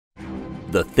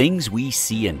The things we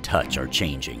see and touch are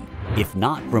changing. If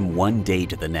not from one day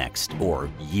to the next, or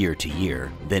year to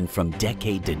year, then from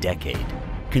decade to decade.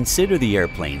 Consider the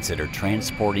airplanes that are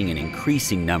transporting an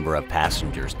increasing number of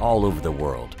passengers all over the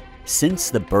world. Since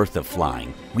the birth of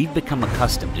flying, we've become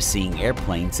accustomed to seeing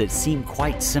airplanes that seem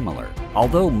quite similar.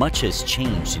 Although much has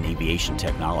changed in aviation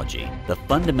technology, the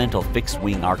fundamental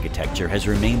fixed-wing architecture has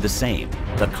remained the same.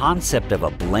 The concept of a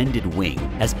blended wing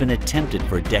has been attempted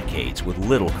for decades with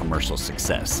little commercial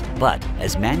success. But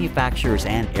as manufacturers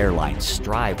and airlines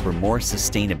strive for more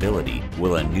sustainability,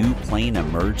 will a new plane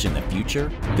emerge in the future?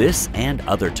 This and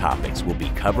other topics will be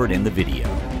covered in the video.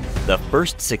 The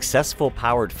first successful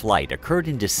powered flight occurred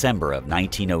in December of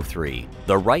 1903.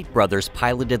 The Wright brothers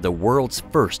piloted the world's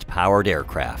first powered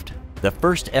aircraft. The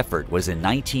first effort was in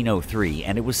 1903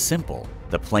 and it was simple.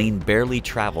 The plane barely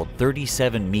traveled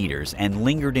 37 meters and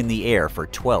lingered in the air for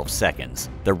 12 seconds.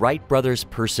 The Wright brothers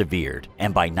persevered,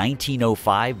 and by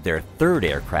 1905, their third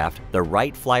aircraft, the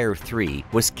Wright Flyer 3,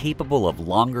 was capable of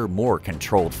longer, more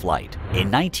controlled flight.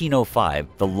 In 1905,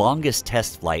 the longest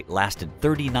test flight lasted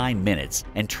 39 minutes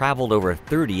and traveled over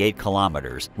 38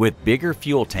 kilometers, with bigger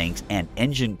fuel tanks and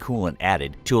engine coolant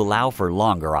added to allow for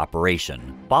longer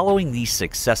operation. Following these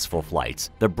successful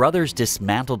flights, the brothers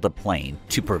dismantled the plane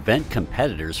to prevent competitors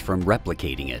from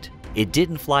replicating it. It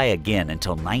didn't fly again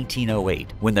until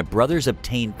 1908, when the brothers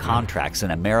obtained contracts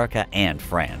in America and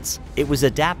France. It was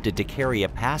adapted to carry a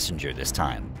passenger this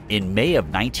time. In May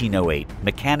of 1908,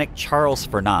 mechanic Charles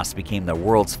Furnace became the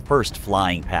world's first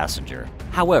flying passenger.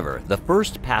 However, the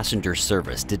first passenger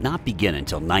service did not begin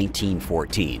until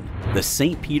 1914. The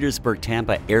St.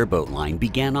 Petersburg-Tampa airboat line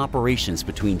began operations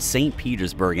between St.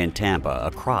 Petersburg and Tampa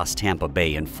across Tampa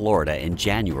Bay in Florida in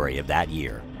January of that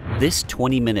year. This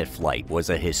 20-minute flight was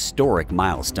a historic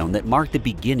milestone that marked the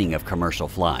beginning of commercial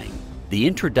flying. The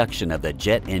introduction of the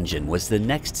jet engine was the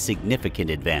next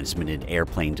significant advancement in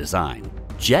airplane design.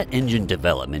 Jet engine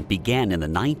development began in the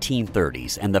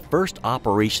 1930s, and the first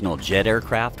operational jet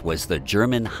aircraft was the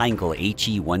German Heinkel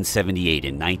HE-178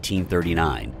 in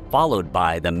 1939, followed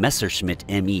by the Messerschmitt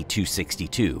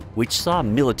Me-262, which saw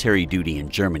military duty in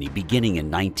Germany beginning in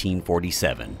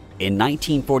 1947. In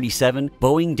 1947,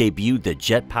 Boeing debuted the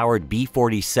jet-powered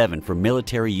B-47 for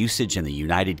military usage in the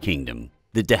United Kingdom.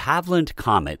 The de Havilland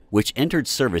Comet, which entered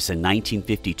service in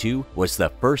 1952, was the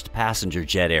first passenger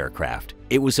jet aircraft.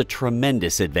 It was a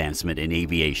tremendous advancement in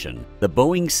aviation. The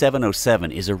Boeing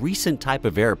 707 is a recent type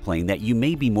of airplane that you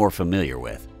may be more familiar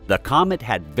with. The Comet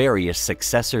had various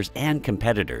successors and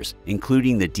competitors,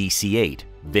 including the DC-8,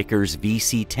 Vickers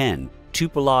VC-10,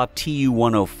 Tupolev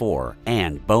Tu-104,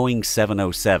 and Boeing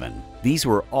 707. These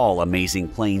were all amazing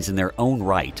planes in their own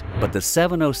right, but the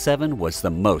 707 was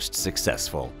the most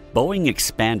successful. Boeing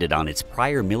expanded on its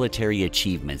prior military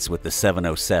achievements with the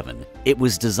 707. It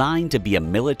was designed to be a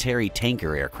military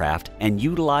tanker aircraft and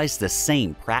utilized the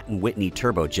same Pratt & Whitney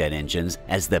turbojet engines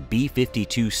as the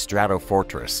B-52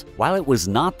 Stratofortress. While it was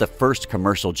not the first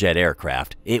commercial jet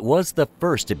aircraft, it was the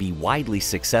first to be widely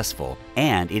successful,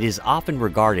 and it is often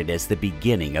regarded as the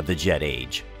beginning of the jet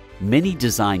age. Many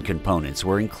design components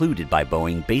were included by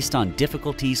Boeing based on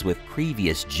difficulties with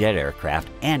previous jet aircraft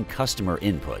and customer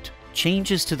input.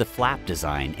 Changes to the flap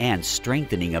design and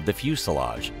strengthening of the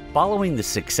fuselage. Following the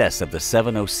success of the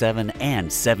 707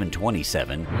 and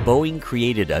 727, Boeing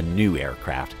created a new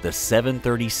aircraft, the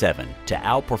 737, to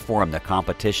outperform the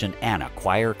competition and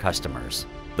acquire customers.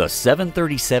 The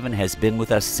 737 has been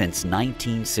with us since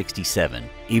 1967,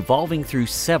 evolving through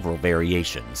several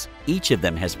variations. Each of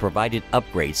them has provided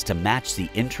upgrades to match the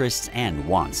interests and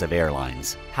wants of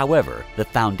airlines. However, the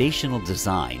foundational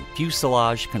design,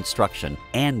 fuselage construction,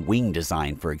 and wing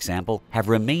design, for example, have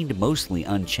remained mostly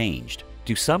unchanged.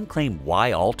 Do some claim,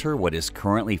 why alter what is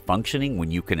currently functioning when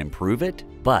you can improve it?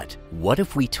 But what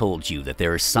if we told you that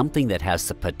there is something that has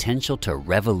the potential to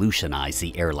revolutionize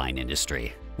the airline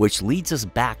industry? Which leads us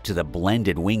back to the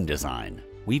blended wing design.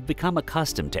 We've become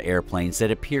accustomed to airplanes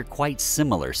that appear quite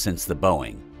similar since the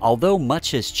Boeing. Although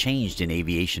much has changed in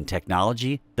aviation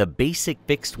technology, the basic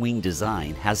fixed-wing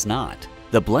design has not.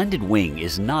 The blended wing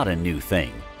is not a new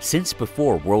thing. Since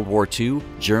before World War II,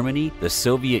 Germany, the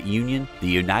Soviet Union, the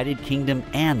United Kingdom,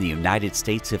 and the United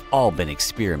States have all been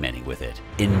experimenting with it.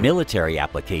 In military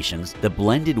applications, the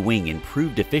blended wing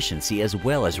improved efficiency as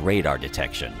well as radar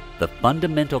detection. The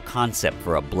fundamental concept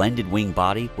for a blended wing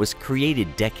body was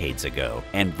created decades ago,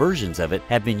 and versions of it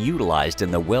have been utilized in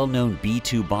the well-known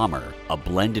B-2 bomber, a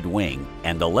blended wing,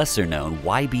 and the lesser-known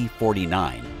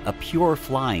YB-49, a pure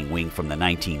flying wing from the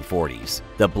 1940s.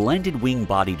 The blended wing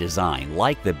body design,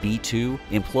 like the B-2,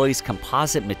 employs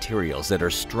composite materials that are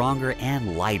stronger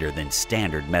and lighter than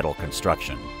standard metal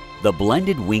construction. The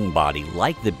blended wing body,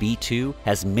 like the B-2,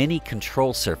 has many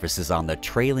control surfaces on the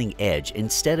trailing edge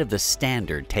instead of the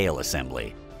standard tail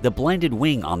assembly. The blended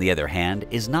wing, on the other hand,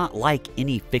 is not like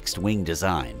any fixed wing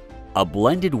design. A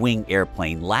blended wing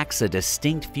airplane lacks a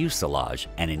distinct fuselage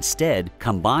and instead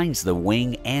combines the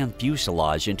wing and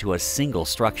fuselage into a single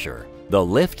structure. The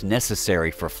lift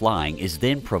necessary for flying is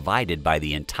then provided by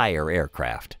the entire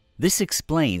aircraft. This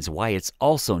explains why it's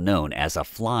also known as a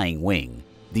flying wing.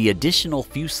 The additional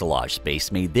fuselage space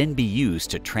may then be used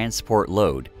to transport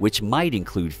load, which might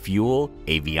include fuel,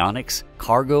 avionics,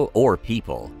 cargo, or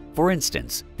people. For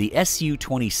instance, the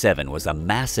Su-27 was a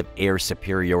massive air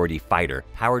superiority fighter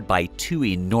powered by two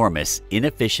enormous,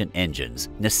 inefficient engines,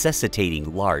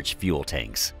 necessitating large fuel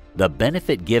tanks. The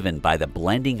benefit given by the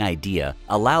blending idea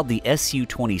allowed the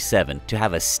Su-27 to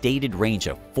have a stated range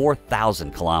of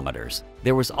 4,000 kilometers.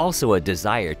 There was also a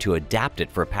desire to adapt it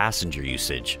for passenger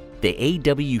usage. The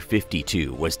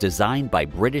AW52 was designed by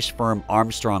British firm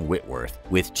Armstrong Whitworth,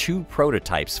 with 2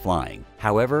 prototypes flying.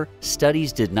 However,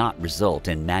 studies did not result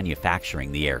in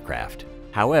manufacturing the aircraft.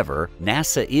 However,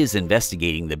 NASA is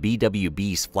investigating the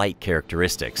BWB's flight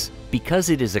characteristics.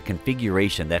 Because it is a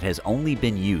configuration that has only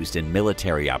been used in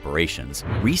military operations,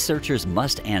 researchers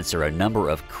must answer a number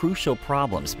of crucial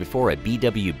problems before a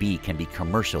BWB can be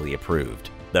commercially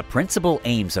approved. The principal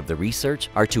aims of the research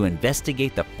are to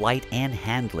investigate the flight and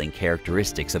handling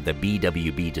characteristics of the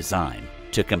BWB design,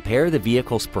 to compare the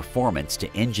vehicle's performance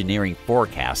to engineering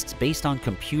forecasts based on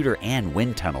computer and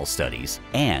wind tunnel studies,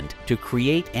 and to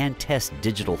create and test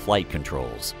digital flight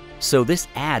controls. So this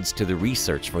adds to the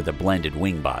research for the blended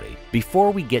wing body.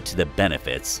 Before we get to the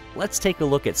benefits, let's take a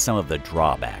look at some of the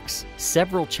drawbacks.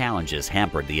 Several challenges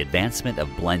hampered the advancement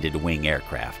of blended wing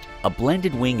aircraft. A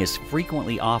blended wing is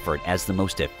frequently offered as the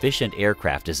most efficient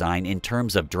aircraft design in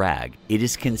terms of drag. It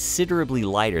is considerably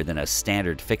lighter than a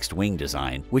standard fixed wing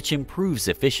design, which improves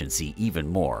efficiency even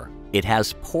more. It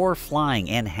has poor flying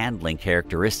and handling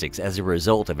characteristics as a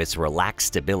result of its relaxed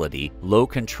stability, low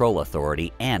control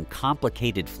authority, and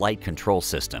complicated flight control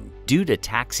system. Due to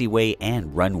taxiway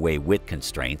and runway width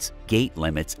constraints, gate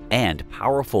limits, and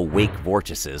powerful wake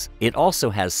vortices, it also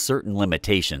has certain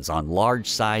limitations on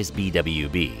large-size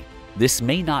BWB. This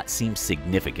may not seem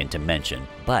significant to mention,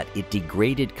 but it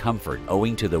degraded comfort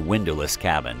owing to the windowless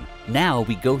cabin. Now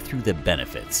we go through the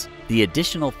benefits. The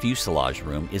additional fuselage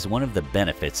room is one of the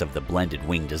benefits of the blended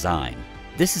wing design.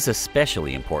 This is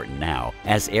especially important now,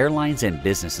 as airlines and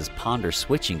businesses ponder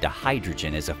switching to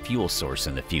hydrogen as a fuel source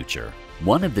in the future.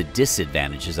 One of the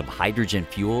disadvantages of hydrogen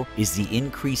fuel is the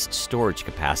increased storage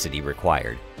capacity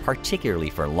required, particularly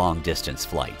for long-distance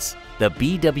flights. The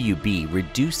BWB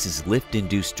reduces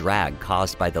lift-induced drag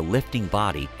caused by the lifting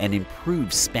body and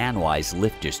improves span-wise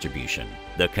lift distribution.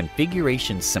 The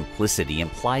configuration's simplicity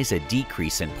implies a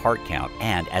decrease in part count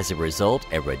and, as a result,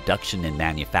 a reduction in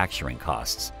manufacturing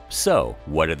costs. So,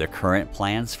 what are the current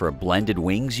plans for blended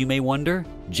wings, you may wonder?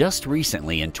 Just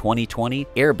recently in 2020,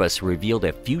 Airbus revealed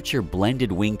a future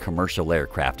blended wing commercial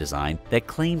aircraft design that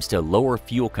claims to lower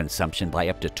fuel consumption by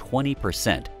up to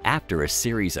 20% after a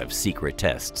series of secret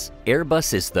tests.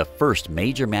 Airbus is the first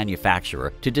major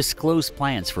manufacturer to disclose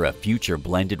plans for a future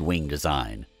blended wing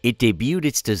design. It debuted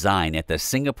its design at the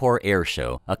Singapore Air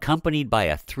Show, accompanied by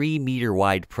a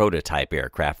 3-meter-wide prototype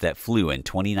aircraft that flew in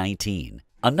 2019.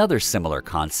 Another similar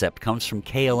concept comes from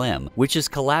KLM, which is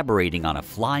collaborating on a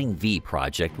Flying V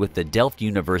project with the Delft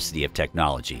University of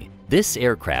Technology. This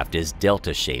aircraft is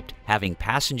delta-shaped, having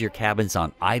passenger cabins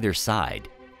on either side.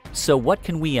 So what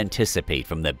can we anticipate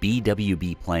from the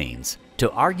BWB planes?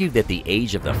 To argue that the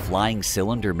age of the flying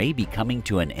cylinder may be coming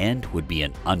to an end would be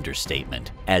an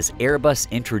understatement, as Airbus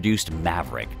introduced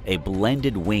Maverick, a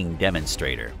blended wing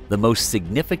demonstrator. The most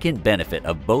significant benefit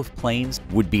of both planes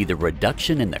would be the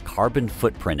reduction in the carbon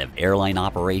footprint of airline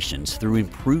operations through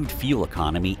improved fuel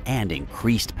economy and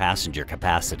increased passenger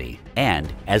capacity.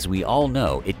 And, as we all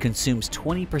know, it consumes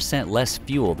 20% less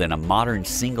fuel than a modern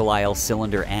single-aisle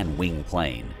cylinder and wing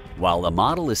plane. While the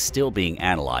model is still being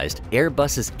analyzed,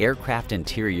 Airbus's aircraft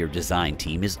interior design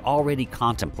team is already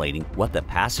contemplating what the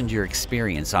passenger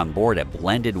experience on board a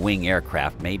blended wing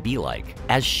aircraft may be like,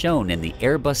 as shown in the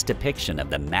Airbus depiction of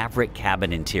the Maverick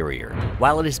cabin interior.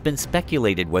 While it has been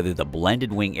speculated whether the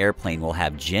blended wing airplane will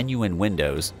have genuine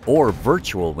windows or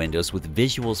virtual windows with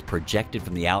visuals projected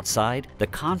from the outside, the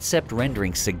concept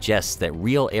rendering suggests that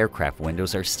real aircraft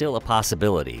windows are still a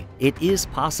possibility. It is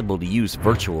possible to use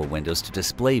virtual windows to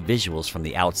display visuals from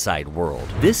the outside world.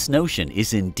 This notion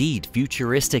is indeed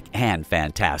futuristic and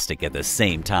fantastic at the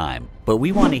same time, but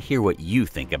we want to hear what you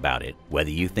think about it,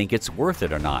 whether you think it's worth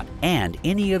it or not, and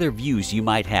any other views you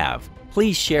might have.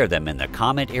 Please share them in the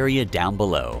comment area down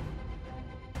below.